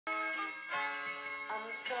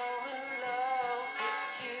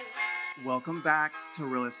Welcome back to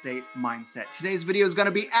Real Estate Mindset. Today's video is going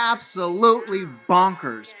to be absolutely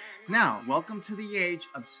bonkers. Now, welcome to the age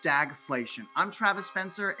of stagflation. I'm Travis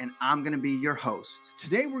Spencer and I'm going to be your host.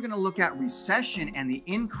 Today, we're going to look at recession and the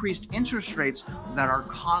increased interest rates that are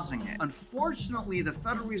causing it. Unfortunately, the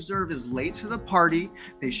Federal Reserve is late to the party.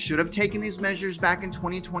 They should have taken these measures back in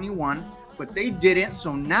 2021. But they didn't.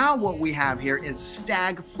 So now what we have here is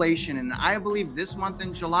stagflation. And I believe this month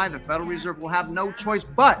in July, the Federal Reserve will have no choice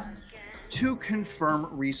but to confirm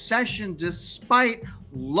recession despite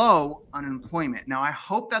low unemployment. Now, I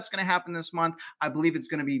hope that's going to happen this month. I believe it's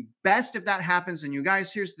going to be best if that happens. And you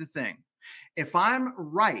guys, here's the thing. If I'm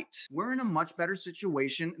right, we're in a much better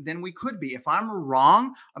situation than we could be. If I'm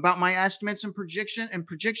wrong about my estimates and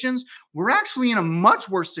projections, we're actually in a much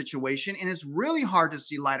worse situation. And it's really hard to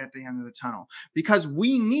see light at the end of the tunnel because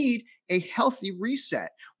we need a healthy reset.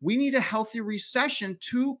 We need a healthy recession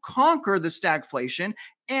to conquer the stagflation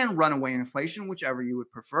and runaway inflation, whichever you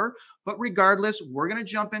would prefer. But regardless, we're going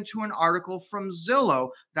to jump into an article from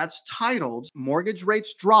ZILLOW that's titled, "Mortgage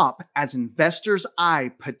Rates Drop as Investors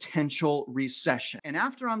Eye Potential Recession." And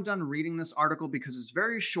after I'm done reading this article, because it's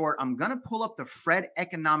very short, I'm going to pull up the Fed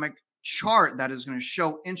economic chart that is going to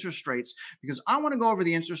show interest rates because I want to go over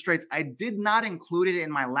the interest rates. I did not include it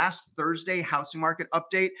in my last Thursday housing market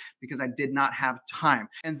update because I did not have time.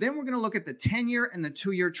 And then we're going to look at the 10-year and the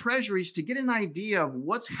 2-year treasuries to get an idea of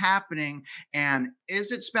what's happening and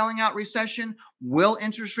is it spelling out recession? Will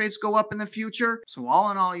interest rates go up in the future? So all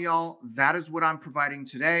in all, y'all, that is what I'm providing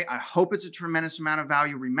today. I hope it's a tremendous amount of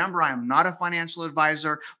value. Remember, I am not a financial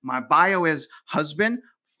advisor. My bio is husband,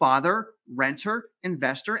 father, renter,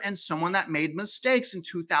 investor, and someone that made mistakes in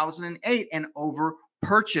 2008 and over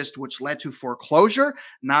purchased, which led to foreclosure.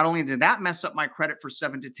 Not only did that mess up my credit for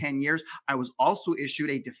 7 to 10 years, I was also issued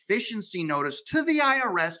a deficiency notice to the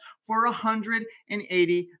IRS for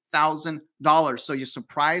 $180,000. So you're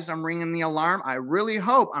surprised I'm ringing the alarm? I really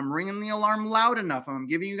hope I'm ringing the alarm loud enough. I'm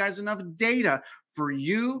giving you guys enough data for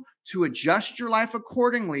you to adjust your life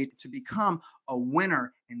accordingly to become a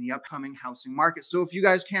winner in the upcoming housing market. So if you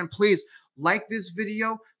guys can, please like this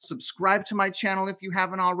video, subscribe to my channel if you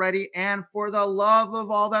haven't already, and for the love of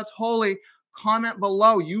all that's holy, comment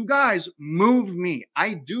below. You guys move me.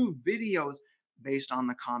 I do videos based on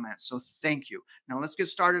the comments, so thank you. Now let's get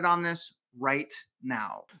started on this right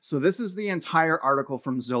now. So this is the entire article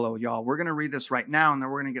from ZILLOW, y'all. We're going to read this right now, and then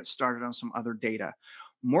we're going to get started on some other data.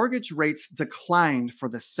 Mortgage rates declined for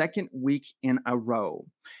the second week in a row.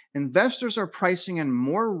 Investors are pricing in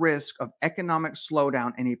more risk of economic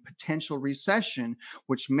slowdown and a potential recession,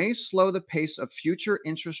 which may slow the pace of future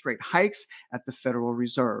interest rate hikes at the Federal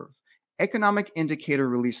Reserve. Economic indicator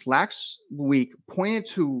released last week pointed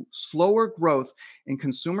to slower growth in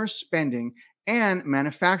consumer spending and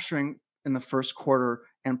manufacturing in the first quarter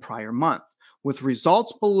and prior month, with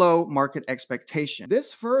results below market expectation.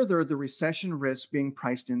 This furthered the recession risk being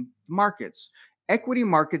priced in markets. Equity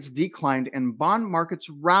markets declined and bond markets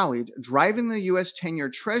rallied, driving the U.S. 10-year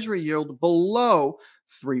Treasury yield below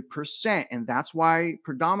 3%. And that's why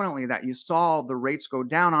predominantly that you saw the rates go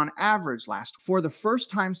down on average for the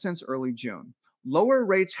first time since early June. Lower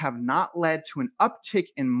rates have not led to an uptick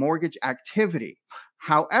in mortgage activity.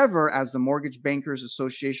 However, as the Mortgage Bankers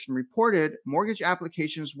Association reported, mortgage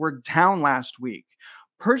applications were down last week.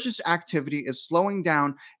 Purchase activity is slowing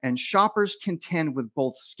down, and shoppers contend with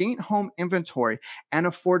both scant home inventory and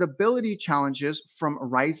affordability challenges from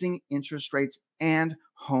rising interest rates and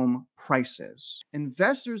home prices.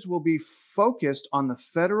 Investors will be focused on the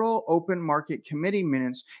Federal Open Market Committee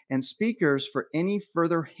minutes and speakers for any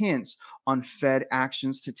further hints on Fed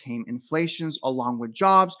actions to tame inflation, along with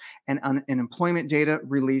jobs and unemployment data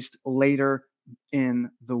released later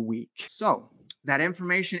in the week. So that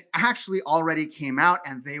information actually already came out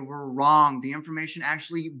and they were wrong. The information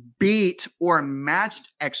actually beat or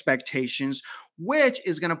matched expectations, which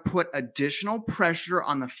is going to put additional pressure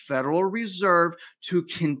on the Federal Reserve to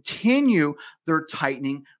continue their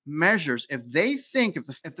tightening measures. If they think, if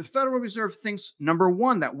the Federal Reserve thinks, number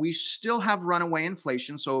one, that we still have runaway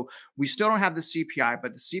inflation, so we still don't have the CPI,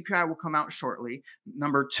 but the CPI will come out shortly.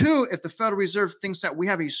 Number two, if the Federal Reserve thinks that we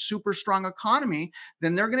have a super strong economy,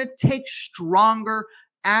 then they're going to take stronger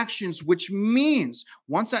actions, which means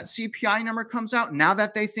once that CPI number comes out, now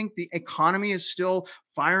that they think the economy is still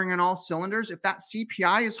firing on all cylinders, if that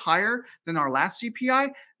CPI is higher than our last CPI,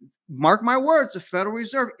 mark my words, the Federal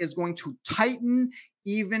Reserve is going to tighten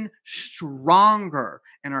even stronger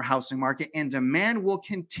in our housing market, and demand will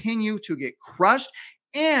continue to get crushed,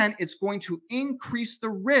 and it's going to increase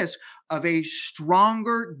the risk of a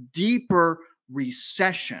stronger, deeper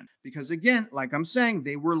recession. Because again, like I'm saying,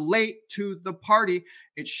 they were late to the party.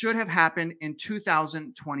 It should have happened in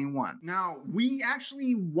 2021. Now, we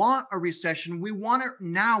actually want a recession. We want it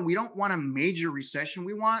now. We don't want a major recession.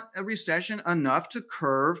 We want a recession enough to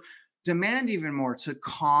curb demand even more, to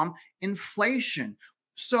calm inflation.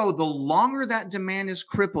 So the longer that demand is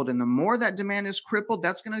crippled and the more that demand is crippled,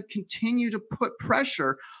 that's going to continue to put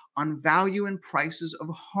pressure on value and prices of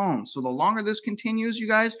homes. So the longer this continues, you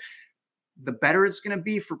guys, the better it's going to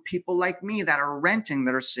be for people like me that are renting,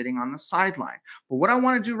 that are sitting on the sideline. But what I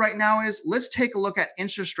want to do right now is let's take a look at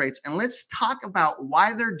interest rates and let's talk about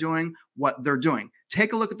why they're doing what they're doing.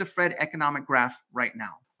 Take a look at the Fed economic graph right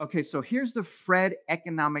now. Okay, so here's the Fed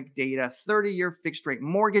economic data, 30-year fixed rate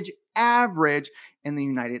mortgage average in the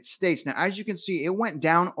United States. Now, as you can see, it went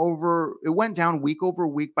down week over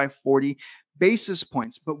week by 40 basis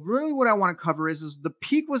points. But really what I want to cover is the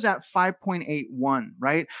peak was at 5.81,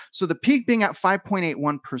 right? So the peak being at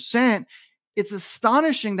 5.81%, it's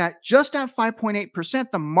astonishing that just at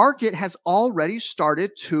 5.8%, the market has already started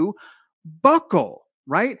to buckle.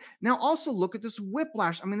 Right now, also look at this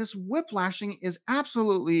whiplash. I mean, this whiplashing is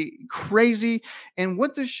absolutely crazy. And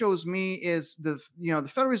what this shows me is the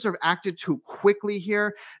Federal Reserve acted too quickly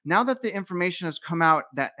here. Now that the information has come out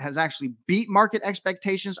that has actually beat market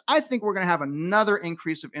expectations, I think we're going to have another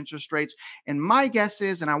increase of interest rates. And my guess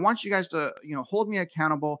is, and I want you guys to hold me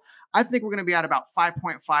accountable, I think we're going to be at about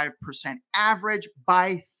 5.5% average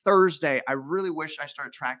by Thursday. I really wish I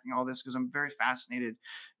started tracking all this because I'm very fascinated,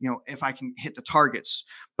 if I can hit the targets.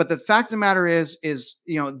 But the fact of the matter is,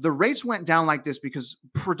 the rates went down like this because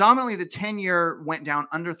predominantly the 10-year went down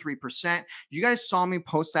under 3%. You guys saw me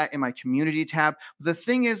post that in my community tab. The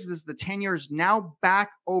thing is the 10-year is now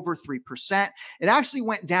back over 3%. It actually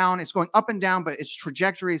went down. It's going up and down, but its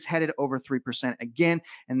trajectory is headed over 3% again.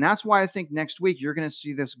 And that's why I think next week you're going to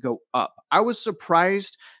see this go up. I was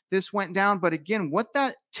surprised this went down, but again, what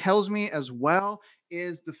that tells me as well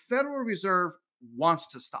is the Federal Reserve wants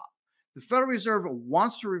to stop. The Federal Reserve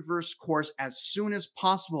wants to reverse course as soon as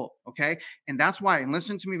possible, okay? And that's why, and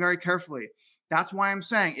listen to me very carefully, that's why I'm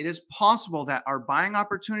saying it is possible that our buying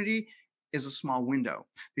opportunity is a small window,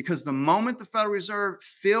 because the moment the Federal Reserve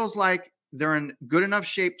feels like they're in good enough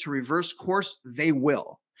shape to reverse course, they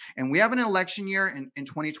will. And we have an election year in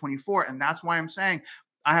 2024, and that's why I'm saying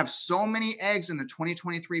I have so many eggs in the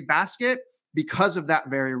 2023 basket because of that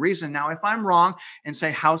very reason. Now, if I'm wrong and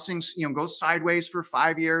say housing, goes sideways for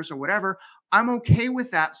 5 years or whatever, I'm okay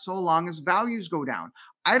with that so long as values go down.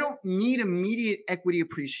 I don't need immediate equity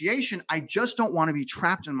appreciation. I just don't want to be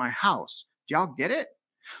trapped in my house. Do y'all get it?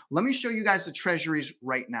 Let me show you guys the treasuries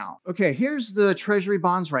right now. Okay, here's the treasury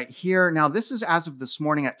bonds right here. Now, this is as of this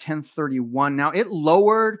morning at 10:31. Now, it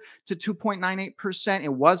lowered to 2.98%.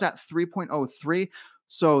 It was at 3.03.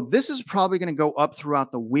 So this is probably going to go up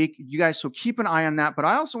throughout the week. You guys, so keep an eye on that. But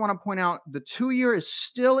I also want to point out the 2-year is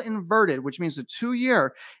still inverted, which means the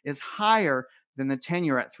 2-year is higher than the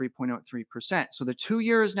 10-year at 3.03%. So the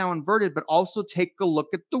 2-year is now inverted, but also take a look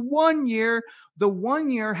at the 1-year. The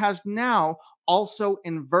 1-year has now also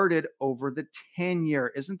inverted over the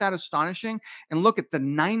 10-year. Isn't that astonishing? And look at the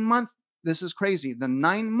 9-month. This is crazy. The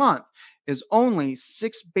 9-month is only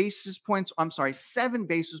 7 basis points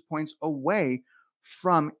away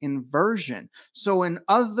from inversion. So in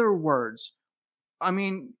other words, I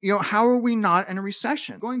mean, how are we not in a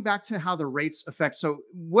recession? Going back to how the rates affect. So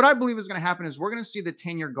what I believe is going to happen is we're going to see the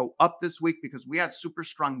 10-year go up this week because we had super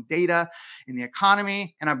strong data in the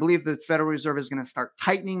economy. And I believe the Federal Reserve is going to start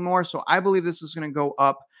tightening more. So I believe this is going to go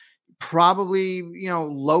up probably,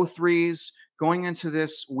 low threes going into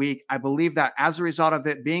this week. I believe that as a result of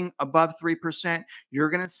it being above 3%,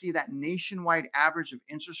 you're going to see that nationwide average of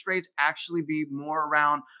interest rates actually be more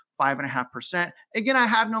around 5.5%. Again, I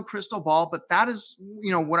have no crystal ball, but that is,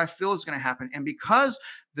 what I feel is going to happen. And because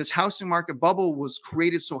this housing market bubble was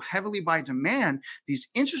created so heavily by demand, these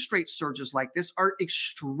interest rate surges like this are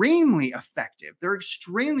extremely effective. They're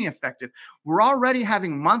extremely effective. We're already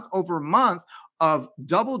having month over month of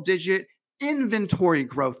double-digit inventory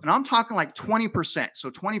growth. And I'm talking like 20%. So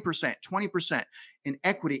 20% in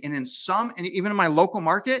equity. And in some, and even in my local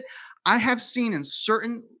market, I have seen in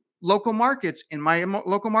certain local markets, in my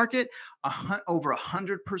local market, over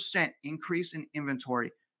 100% increase in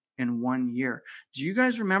inventory in 1 year. Do you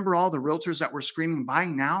guys remember all the realtors that were screaming,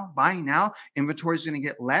 buying now, inventory is going to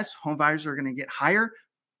get less, home buyers are going to get higher?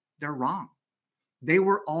 They're wrong. They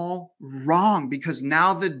were all wrong because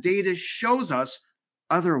now the data shows us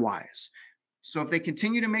otherwise. So if they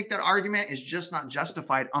continue to make that argument, it's just not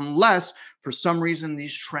justified unless for some reason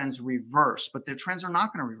these trends reverse. But the trends are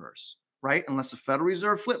not going to reverse. right? Unless the Federal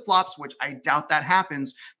Reserve flip-flops, which I doubt that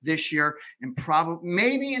happens this year, and probably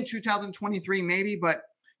maybe in 2023, maybe, but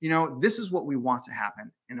this is what we want to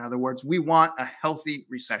happen. In other words, we want a healthy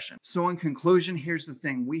recession. So in conclusion, here's the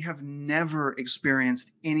thing. We have never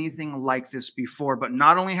experienced anything like this before, but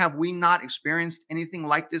not only have we not experienced anything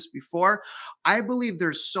like this before, I believe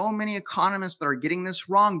there's so many economists that are getting this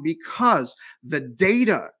wrong because the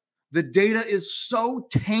data is so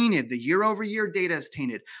tainted. The year-over-year data is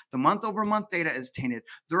tainted. The month-over-month data is tainted.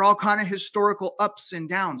 They're all kind of historical ups and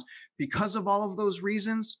downs. Because of all of those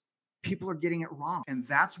reasons, people are getting it wrong. And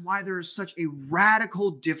that's why there is such a radical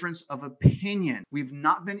difference of opinion. We've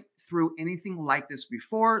not been through anything like this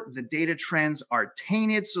before. The data trends are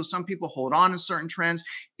tainted. So some people hold on to certain trends,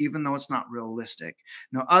 even though it's not realistic.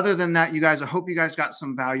 Now, other than that, you guys, I hope you guys got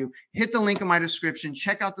some value. Hit the link in my description.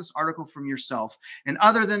 Check out this article from yourself. And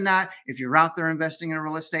other than that, if you're out there investing in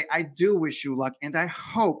real estate, I do wish you luck and I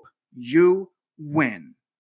hope you win.